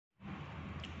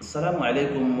السلام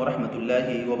علیکم ورحمۃ اللہ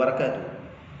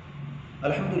وبرکاتہ۔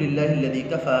 الحمد للہ الذی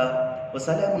کفا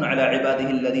وسلام علی عباده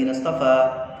الذین اصطفى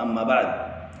اما بعد۔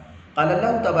 قال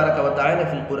اللہ تبارک وتعالی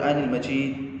فی القرآن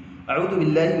المجید اعوذ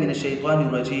باللہ من الشیطان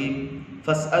الرجیم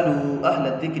فاسألوا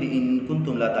اہل الذکر ان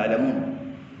کنتم لا تعلمون۔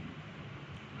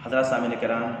 حضرات سامعین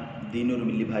کرام، دینی اور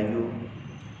ملی بھائیوں،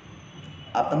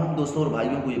 آپ تمام دوستوں اور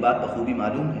بھائیوں کو یہ بات بخوبی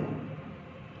معلوم ہے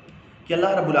کہ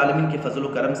اللہ رب العالمین کے فضل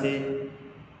و کرم سے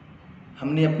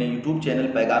ہم نے اپنے یوٹیوب چینل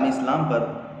پیغام اسلام پر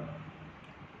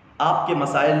آپ کے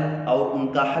مسائل اور ان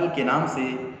کا حل کے نام سے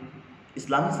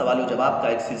اسلامی سوال و جواب کا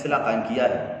ایک سلسلہ قائم کیا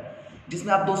ہے، جس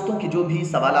میں آپ دوستوں کے جو بھی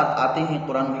سوالات آتے ہیں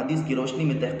قرآن و حدیث کی روشنی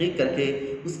میں تحقیق کر کے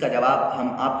اس کا جواب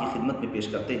ہم آپ کی خدمت میں پیش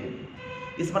کرتے ہیں۔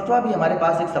 اس مرتبہ بھی ہمارے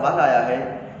پاس ایک سوال آیا ہے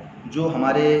جو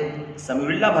ہمارے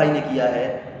سمیع اللہ بھائی نے کیا ہے۔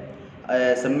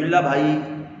 سمیع اللہ بھائی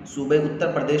صوبہ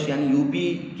اتر پردیش یعنی یو پی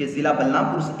کے ضلع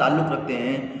بلرام پور سے تعلق رکھتے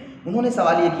ہیں۔ انہوں نے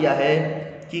سوال یہ کیا ہے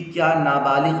کہ کیا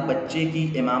نابالغ بچے کی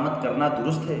امامت کرنا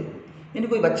درست ہے؟ یعنی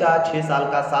کوئی بچہ 6 سال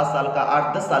کا، 7 سال کا،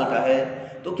 8-10 سال کا ہے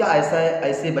تو کیا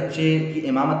ایسے بچے کی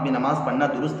امامت میں نماز پڑھنا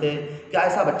درست ہے؟ کیا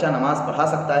ایسا بچہ نماز پڑھا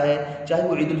سکتا ہے؟ چاہے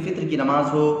وہ عید الفطر کی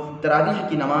نماز ہو، تراویح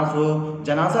کی نماز ہو،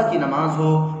 جنازہ کی نماز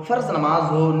ہو، فرض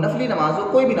نماز ہو، نفلی نماز ہو،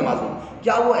 کوئی بھی نماز ہو،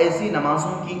 کیا وہ ایسی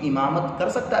نمازوں کی امامت کر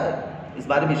سکتا ہے؟ اس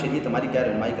بارے میں شریعت ہماری کیا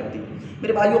رہنمائی کرتی ہے؟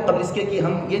 میرے بھائیوں، قبل اس کے کہ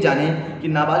ہم یہ جانیں کہ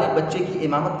نابالغ بچے کی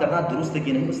امامت کرنا درست ہے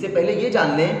کہ نہیں، اس سے پہلے یہ جان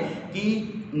لیں کہ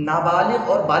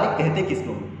نابالغ اور بالغ کہتے کس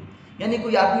کو؟ یعنی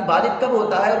کوئی آدمی بالغ کب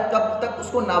ہوتا ہے اور کب تک اس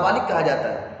کو نابالغ کہا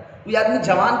جاتا ہے؟ کوئی آدمی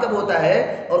جوان کب ہوتا ہے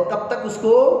اور کب تک اس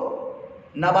کو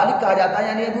نابالغ کہا جاتا ہے؟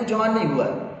 یعنی ابھی وہ جوان نہیں ہوا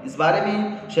ہے۔ اس بارے میں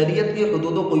شریعت کے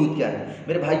حدود و قیود کیا ہے؟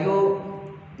 میرے بھائیوں،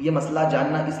 یہ مسئلہ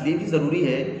جاننا اس لیے بھی ضروری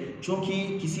ہے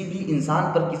چونکہ کسی بھی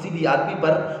انسان پر، کسی بھی آدمی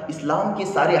پر اسلام کے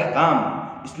سارے احکام،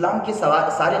 اسلام کے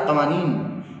سارے قوانین،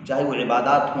 چاہے وہ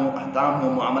عبادات ہوں، احکام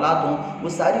ہوں، معاملات ہوں، وہ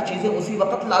ساری چیزیں اسی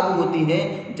وقت لاگو ہوتی ہیں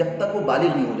جب تک وہ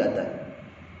بالغ نہیں ہو جاتا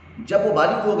ہے۔ جب وہ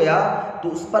بالغ ہو گیا تو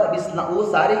اس پر وہ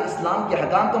سارے اسلام کے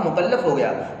احکام کا مکلف ہو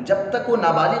گیا۔ جب تک وہ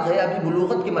نابالغ ہے، ابھی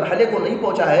بلوغت کے مرحلے کو نہیں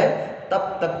پہنچا ہے،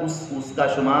 تب تک اس کا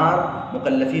شمار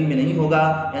مکلفین میں نہیں ہوگا،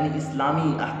 یعنی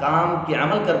اسلامی احکام کے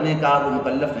عمل کرنے کا وہ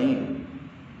مکلف نہیں ہے۔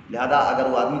 لہذا اگر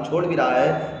وہ آدمی چھوڑ بھی رہا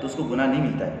ہے تو اس کو گناہ نہیں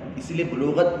ملتا ہے۔ اسی لیے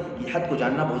بلوغت کی حد کو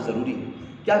جاننا بہت ضروری ہے۔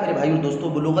 کیا میرے بھائیو دوستو،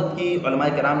 بلوغت کی علماء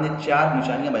کرام نے 4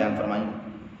 نشانیاں بیان فرمائیں۔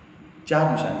 4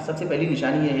 نشانی۔ سب سے پہلی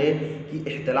نشانی یہ ہے کہ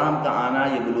احتلام کا آنا،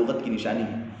 یہ بلوغت کی نشانی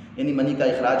ہے، یعنی منی کا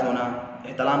اخراج ہونا،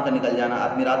 احتلام کا نکل جانا۔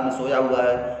 آدمی رات میں سویا ہوا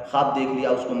ہے، خواب دیکھ لیا،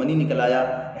 اس کو منی نکل آیا،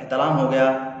 احتلام ہو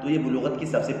گیا، تو یہ بلوغت کی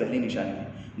سب سے پہلی نشانی ہے۔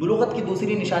 بلوغت کی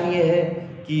دوسری نشانی یہ ہے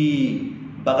کہ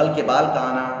بغل کے بال کا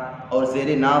آنا اور زیر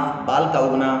ناف بال کا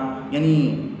اگنا، یعنی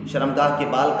شرمگاہ کے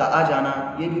بال کا آ جانا،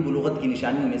 یہ بھی بلوغت کی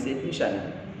نشانیوں میں سے ایک نشانی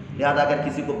ہے۔ لہذا اگر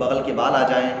کسی کو بغل کے بال آ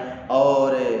جائیں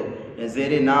اور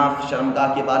زیر ناف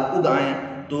شرمگاہ کے بال اگ آئیں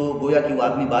تو گویا کہ وہ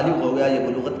آدمی بالغ ہو گیا، یہ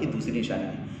بلوغت کی دوسری نشانی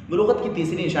ہے۔ بلوغت کی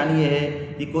تیسری نشانی یہ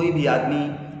ہے کہ کوئی بھی آدمی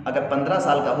اگر 15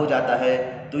 سال کا ہو جاتا ہے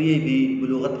تو یہ بھی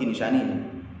بلوغت کی نشانی ہے۔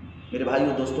 میرے بھائیو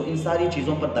دوستو، ان ساری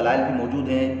چیزوں پر دلائل بھی موجود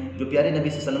ہیں جو پیارے نبی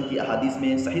صلی اللہ علیہ وسلم کی احادیث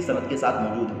میں صحیح سند کے ساتھ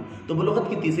موجود ہیں۔ تو بلوغت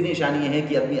کی تیسری نشانی یہ ہے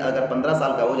کہ آدمی اگر 15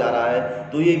 سال کا ہو جا رہا ہے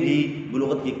تو یہ بھی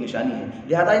بلوغت کی ایک نشانی ہے۔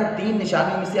 لہذا ان 3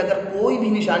 نشانیوں میں سے اگر کوئی بھی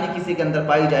نشانی کسی کے اندر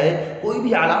پائی جائے، کوئی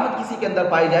بھی علامت کسی کے اندر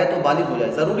پائی جائے تو بالغ ہو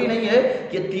جائے۔ ضروری نہیں ہے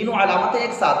کہ تینوں علامتیں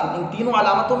ایک ساتھ ہوں، ان تینوں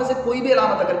علامتوں میں سے کوئی بھی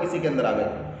علامت اگر کسی کے اندر آ گئے،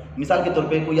 مثال کے طور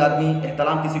پہ کوئی آدمی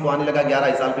احتلام کسی کو آنے لگا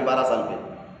 11 سال پہ، 12 سال پہ،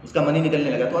 اس کا منی نکلنے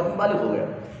لگا تو آدمی بالغ ہو گیا۔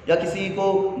 یا کسی کو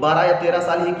 12 یا 13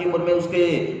 سال ہی کی عمر میں اس کے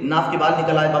ناف کے بال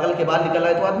نکل آئے، بغل کے بال نکل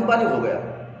آئے تو آدمی بالغ ہو گیا،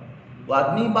 وہ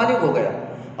آدمی بالغ ہو گیا۔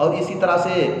 اور اسی طرح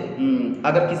سے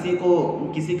اگر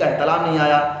کسی کا احتلام نہیں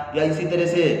آیا یا اسی طرح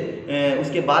سے اس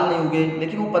کے بال نہیں اگے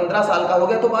لیکن وہ 15 سال کا ہو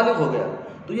گیا تو بالغ ہو گیا۔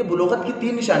 تو یہ بلوغت کی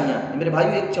 3 نشانیاں ہیں۔ میرے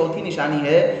بھائیو، ایک چوتھی نشانی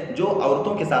ہے جو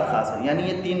عورتوں کے ساتھ خاص ہے، یعنی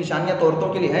یہ 3 نشانیاں تو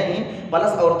عورتوں کے لیے ہیں ہی،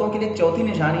 پلس عورتوں کے لیے ایک چوتھی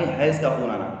نشانی ہے حیض کا خون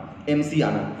آنا، MC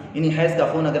آنا۔ یعنی حیض کا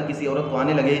خون اگر کسی عورت کو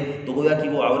آنے لگے تو گویا کہ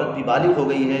وہ عورت بھی بالغ ہو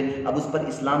گئی ہے، اب اس پر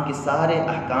اسلام کے سارے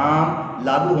احکام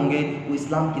لاگو ہوں گے، وہ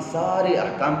اسلام کے سارے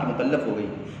احکام کی مکلف ہو گئی۔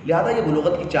 لہذا یہ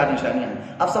بلوغت کی 4 نشانیاں ہیں۔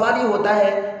 اب سوال یہ ہوتا ہے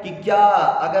کہ کیا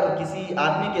اگر کسی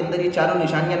آدمی کے اندر یہ 4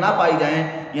 نشانیاں نہ پائی جائیں،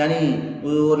 یعنی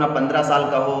وہ نہ 15 سال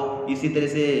کا ہو، اسی طرح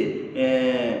سے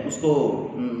اس کو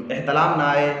احتلام نہ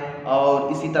آئے اور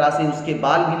اسی طرح سے اس کے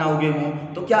بال بھی نہ اگے ہوں،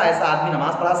 تو کیا ایسا آدمی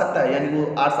نماز پڑھا سکتا ہے؟ یعنی وہ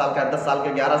 8 سال کا ہے، 10 سال کا،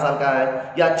 11 سال کا ہے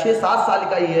یا 6-7 سال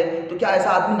کا ہی ہے تو کیا ایسا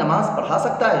آدمی نماز پڑھا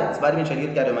سکتا ہے؟ اس بارے میں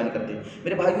شریعت کیا رہنمائی کرتی ہے؟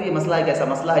 میرے بھائیو، یہ مسئلہ ایک ایسا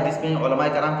مسئلہ ہے جس میں علماء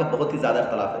کرام کا بہت ہی زیادہ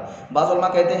اختلاف ہے۔ بعض علماء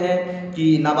کہتے ہیں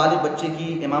کہ نابالغ بچے کی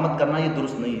امامت کرنا یہ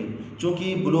درست نہیں ہے،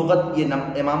 چونکہ بلوغت یہ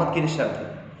امامت کے لیے شرط ہے۔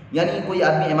 یعنی کوئی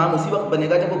آدمی امام اسی وقت بنے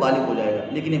گا جب وہ بالغ ہو جائے گا،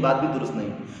 لیکن یہ بات بھی درست نہیں۔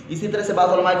 اسی طرح سے بعض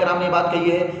علماء کرام نے یہ بات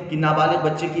کہی ہے کہ نابالغ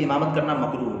بچے کی امامت کرنا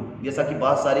مکروہ ہے، جیسا کہ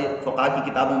بہت سارے فقہ کی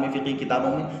کتابوں میں، فقہ کی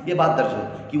کتابوں میں یہ بات درج ہے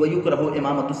کہ وَيُكْرَهُ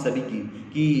امامۃ الصبی کی،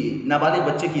 کہ نابالغ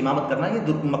بچے کی امامت کرنا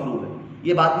یہ مکروہ ہے۔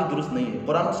 یہ بات بھی درست نہیں ہے،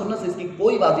 قرآن و سنت سے اس کی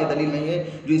کوئی واضح دلیل نہیں ہے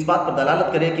جو اس بات پر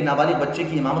دلالت کرے کہ نابالغ بچے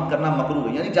کی امامت کرنا مکروہ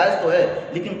ہے، یعنی جائز تو ہے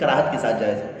لیکن کراہت کے ساتھ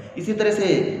جائز ہے۔ اسی طرح سے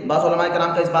بعض علماء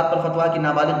کرام کا اس بات پر فتویٰ ہے کہ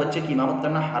نابالغ بچے کی امامت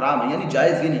کرنا حرام ہے، یعنی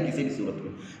جائز ہی نہیں کسی بھی صورت میں۔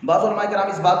 بعض علماء کرام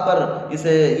اس بات پر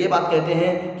یہ بات کہتے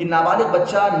ہیں کہ نابالغ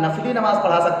بچہ نفلی نماز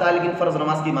پڑھا سکتا ہے لیکن فرض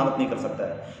نماز کی امامت نہیں کر سکتا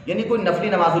ہے، یعنی کوئی نفلی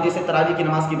نماز ہو جیسے تراویح کی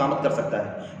نماز کی امامت کر سکتا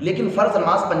ہے، لیکن فرض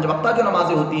نماز 5 وقتہ جو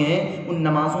نمازیں ہوتی ہیں ان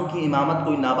نمازوں کی امامت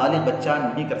کوئی نابالغ بچہ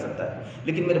نہیں کر سکتا ہے۔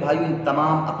 لیکن میرے بھائیو، ان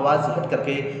تمام اقوال سے ہٹ کر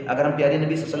کے اگر ہم پیارے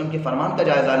نبی صلی اللہ علیہ وسلم کے فرمان کا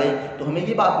جائزہ لیں تو ہمیں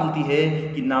یہ بات ملتی ہے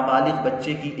کہ نابالغ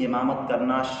بچے کی امامت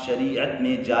کرنا شریعت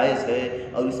میں جائز ہے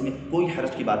اور اس میں کوئی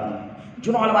حرج کی بات نہیں ہے۔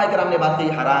 جن علماء کرام نے بات کہی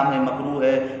حرام ہے، مکروہ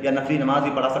ہے یا نفلی نماز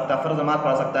بھی پڑھا سکتا ہے، فرض نماز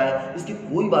پڑھا سکتا ہے، اس کی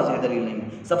کوئی واضح دلیل نہیں۔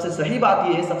 سب سے صحیح بات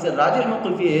یہ ہے، سب سے راجح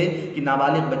موقف یہ ہے کہ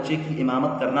نابالغ بچے کی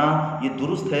امامت کرنا یہ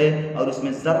درست ہے اور اس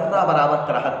میں ذرہ برابر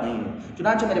کراہت نہیں ہے۔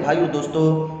 چنانچہ میرے بھائیو دوستو،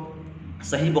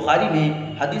 صحیح بخاری میں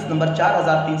حدیث نمبر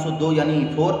 4302 یعنی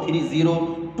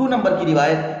 4302 نمبر کی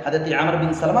روایت حضرت عمر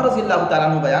بن سلمہ رضی اللہ تعالیٰ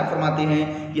عنہ بیان فرماتے ہیں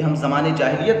کہ ہم زمانے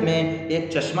جاہلیت میں ایک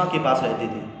چشمہ کے پاس رہتے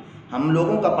تھے۔ ہم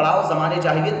لوگوں کا پڑاؤ زمانے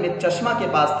جاہلیت میں ایک چشمہ کے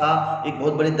پاس تھا، ایک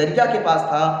بہت بڑے دریا کے پاس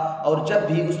تھا، اور جب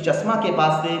بھی اس چشمہ کے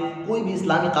پاس سے کوئی بھی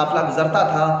اسلامی قافلہ گزرتا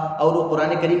تھا اور وہ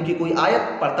قرآن کریم کی کوئی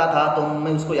آیت پڑھتا تھا تو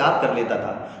میں اس کو یاد کر لیتا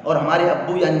تھا، اور ہمارے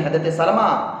ابو یعنی حضرت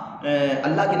سلمہ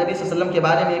اللہ کے نبی صلی اللہ علیہ وسلم کے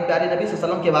بارے میں، پیارے نبی صلی اللہ علیہ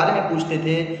وسلم کے بارے میں پوچھتے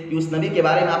تھے کہ اس نبی کے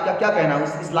بارے میں آپ کا کیا کہنا ہے،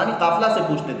 اس اسلامی قافلہ سے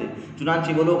پوچھتے تھے۔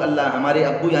 چنانچہ وہ لوگ ہمارے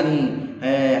ابو یعنی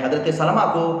حضرت سلمہ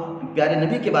کو پیارے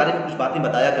نبی کے بارے میں کچھ باتیں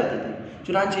بتایا کرتے تھے۔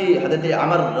 چنانچہ حضرت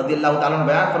عمر رضی اللہ تعالیٰ عنہ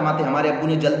بیان فرماتے ہمارے ابو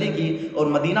نے جلدی کی اور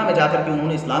مدینہ میں جا کر کے انہوں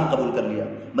نے اسلام قبول کر لیا۔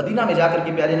 مدینہ میں جا کر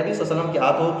کے پیارے نبی صلی اللہ علیہ وسلم کے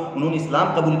ہاتھوں انہوں نے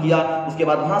اسلام قبول کیا، اس کے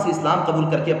بعد وہاں سے اسلام قبول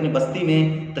کر کے اپنی بستی میں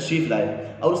تشریف لائے،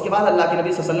 اور اس کے بعد اللہ کے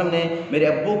نبی صلی اللہ علیہ وسلم نے میرے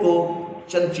ابو کو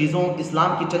چند چیزوں،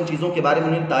 اسلام کی چند چیزوں کے بارے میں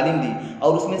انہیں تعلیم دی،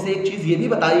 اور اس میں سے ایک چیز یہ بھی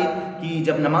بتائی کہ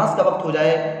جب نماز کا وقت ہو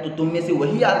جائے تو تم میں سے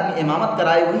وہی آدمی امامت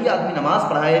کرائے، وہی آدمی نماز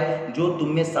پڑھائے جو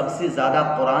تم میں سب سے زیادہ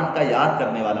قرآن کا یاد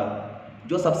کرنے والا ہو،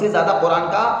 جو سب سے زیادہ قرآن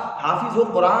کا حافظ ہو،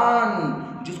 قرآن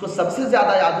جس کو سب سے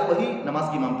زیادہ یاد ہو وہی نماز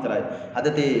کی امامت کرائے۔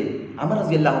 حضرت عمر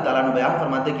رضی اللہ تعالیٰ عنہ بیان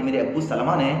فرماتے کہ میرے ابو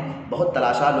سلمہ نے بہت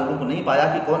تلاشا، لوگوں کو نہیں پایا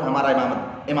کہ کون ہمارا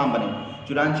امام بنے،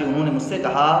 چنانچہ انہوں نے مجھ سے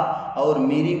کہا، اور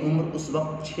میری عمر اس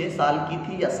وقت 6 سال کی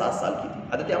تھی یا 7 سال کی تھی۔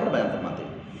 حضرت عمر بیان فرماتے ہیں،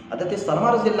 حضرت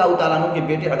سلمہ رضی اللہ تعالیٰ عنہ کے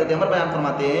بیٹے حضرت عمر بیان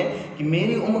فرماتے ہیں کہ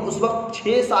میری عمر اس وقت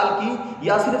 6 سال کی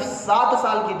یا صرف 7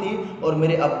 سال کی تھی، اور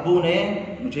میرے ابو نے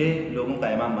مجھے لوگوں کا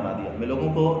امام بنا دیا، میں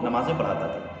لوگوں کو نمازیں پڑھاتا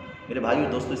تھا۔ میرے بھائیو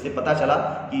دوستو، اس سے پتہ چلا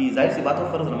کہ ظاہر سی بات وہ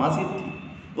فرض نماز ہی تھی،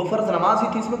 وہ فرض نماز ہی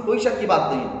تھی، اس میں کوئی شک کی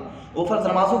بات نہیں ہے۔ وہ فرض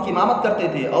نمازوں کی امامت کرتے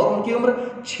تھے اور ان کی عمر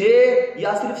 6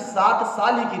 یا صرف 7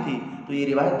 سال ہی کی تھی۔ تو یہ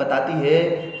روایت بتاتی ہے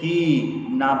کہ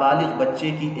نابالغ بچے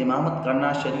کی امامت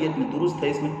کرنا شریعت میں درست ہے،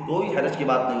 اس میں کوئی حرج کی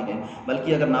بات نہیں ہے،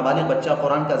 بلکہ اگر نابالغ بچہ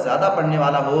قرآن کا زیادہ پڑھنے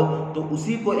والا ہو تو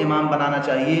اسی کو امام بنانا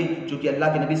چاہیے، چونکہ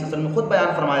اللہ کے نبی صلی اللہ علیہ وسلم نے خود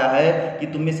بیان فرمایا ہے کہ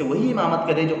تم میں سے وہی امامت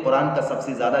کرے جو قرآن کا سب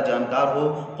سے زیادہ جانکار ہو،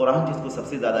 قرآن جس کو سب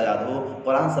سے زیادہ یاد ہو،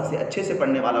 قرآن سب سے اچھے سے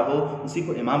پڑھنے والا ہو، اسی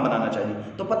کو امام بنانا چاہیے۔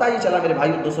 تو پتہ یہ چلا میرے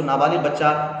بھائیو دوستو، نابالغ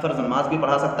بچہ فرض نماز بھی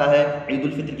پڑھا سکتا ہے، عید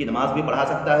الفطر کی نماز بھی پڑھا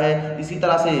سکتا ہے، اسی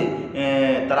طرح سے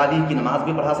تراویح کی نماز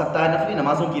بھی پڑھا سکتا ہے، نفلی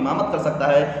نمازوں کی امامت کر سکتا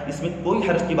ہے، اس میں کوئی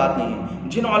حرج کی بات نہیں ہے۔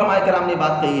 جن علماء کرام نے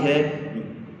بات کہی ہے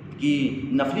کہ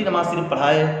نفلی نماز صرف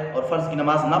پڑھائے اور فرض کی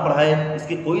نماز نہ پڑھائے، اس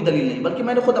کی کوئی دلیل نہیں، بلکہ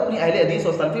میں نے خود اپنی اہل حدیث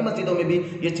اور سلفی مسجدوں میں بھی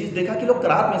یہ چیز دیکھا کہ لوگ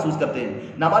کراہت محسوس کرتے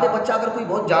ہیں۔ نابالغ بچہ اگر کوئی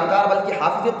بہت جانکار بلکہ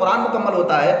حافظ قرآن مکمل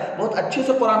ہوتا ہے، بہت اچھے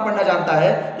سے قرآن پڑھنا جانتا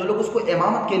ہے، تو لوگ اس کو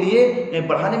امامت کے لیے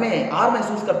پڑھانے میں آر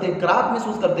محسوس کرتے ہیں، کراہت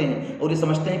محسوس کرتے ہیں، اور یہ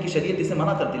سمجھتے ہیں کہ شریعت اسے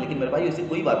منع کرتی ہے، لیکن میرے بھائی ایسی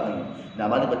کوئی بات نہیں ہے۔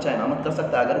 نابالغ بچہ امامت کر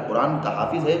سکتا ہے، اگر قرآن کا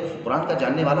حافظ ہے، قرآن کا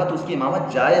جاننے والا، تو اس کی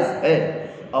امامت جائز ہے۔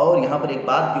 اور یہاں پر ایک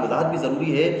بات کی وضاحت بھی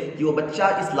ضروری ہے کہ وہ بچہ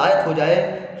اس لائق ہو جائے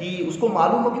کہ اس کو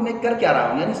معلوم ہو کہ میں کر کیا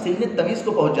رہا ہوں، یعنی سن تمیز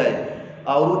کو پہنچ جائے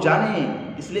اور وہ جانے،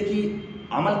 اس لیے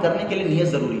کہ عمل کرنے کے لیے نیت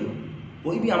ضروری ہے۔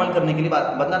 کوئی بھی عمل کرنے کے لیے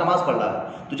بندہ نماز پڑھ رہا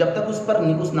ہے تو جب تک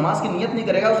اس نماز کی نیت نہیں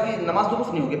کرے گا، اس کی نماز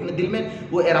درست نہیں ہوگی۔ اپنے دل میں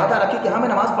وہ ارادہ رکھے کہ ہاں میں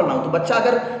نماز پڑھ رہا ہوں، تو بچہ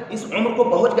اگر اس عمر کو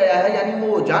پہنچ گیا ہے، یعنی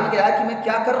وہ جان گیا ہے کہ میں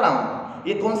کیا کر رہا ہوں،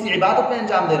 یہ کون سی عبادت میں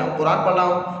انجام دے رہا ہوں، قرآن پڑھ رہا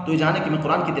ہوں تو یہ جانے کہ میں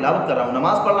قرآن کی تلاوت کر رہا ہوں،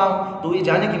 نماز پڑھ رہا ہوں تو یہ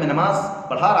جانے کہ میں نماز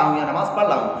پڑھا رہا ہوں یا نماز پڑھ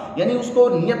رہا ہوں، یعنی اس کو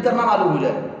نیت کرنا معلوم ہو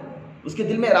جائے، اس کے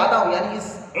دل میں ارادہ ہو، یعنی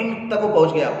اس عمق تک وہ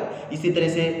پہنچ گیا ہو، اسی طرح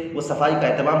سے وہ صفائی کا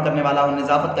اہتمام کرنے والا ہو،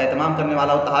 نظافت کا اہتمام کرنے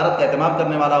والا ہو، طہارت کا اہتمام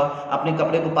کرنے والا ہو، اپنے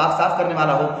کپڑے کو پاک صاف کرنے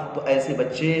والا ہو، تو ایسے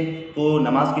بچے کو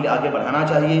نماز کے لیے آگے بڑھانا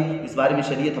چاہیے۔ اس بارے میں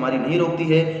شریعت ہماری نہیں روکتی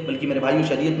ہے، بلکہ میرے بھائیو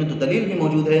شریعت میں تو دلیل بھی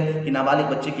موجود ہے کہ نابالغ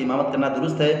بچے کی امامت کرنا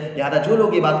درست ہے۔ لہذا جو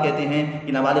لوگ یہ بات کہتے ہیں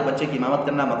کہ نابالغ بچے کی امامت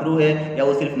کرنا مکروہ ہے یا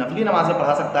وہ صرف نفلی نمازیں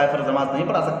پڑھا سکتا ہے، فرض نماز نہیں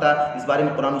پڑھا سکتا، اس بارے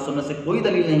میں قرآن و سنت سے کوئی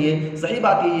دلیل نہیں ہے۔ صحیح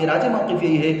بات یہی ہے، راجح موقف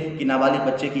یہی ہے کہ نابالغ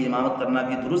بچے کی امامت کرنا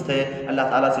بھی درست ہے۔ اللہ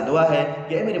تعالیٰ سے دعا ہے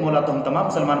کہ اے میرے مولا تو ہم تمام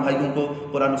مسلمان بھائیوں کو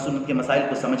قرآن و سنت کے مسائل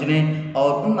کو سمجھنے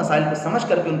اور ان مسائل کو سمجھ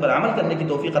کر کے ان پر عمل کرنے کی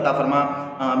توفیق عطا فرما۔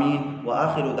 آمین۔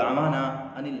 وآخر دعوانا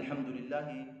ان الحمد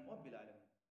للہ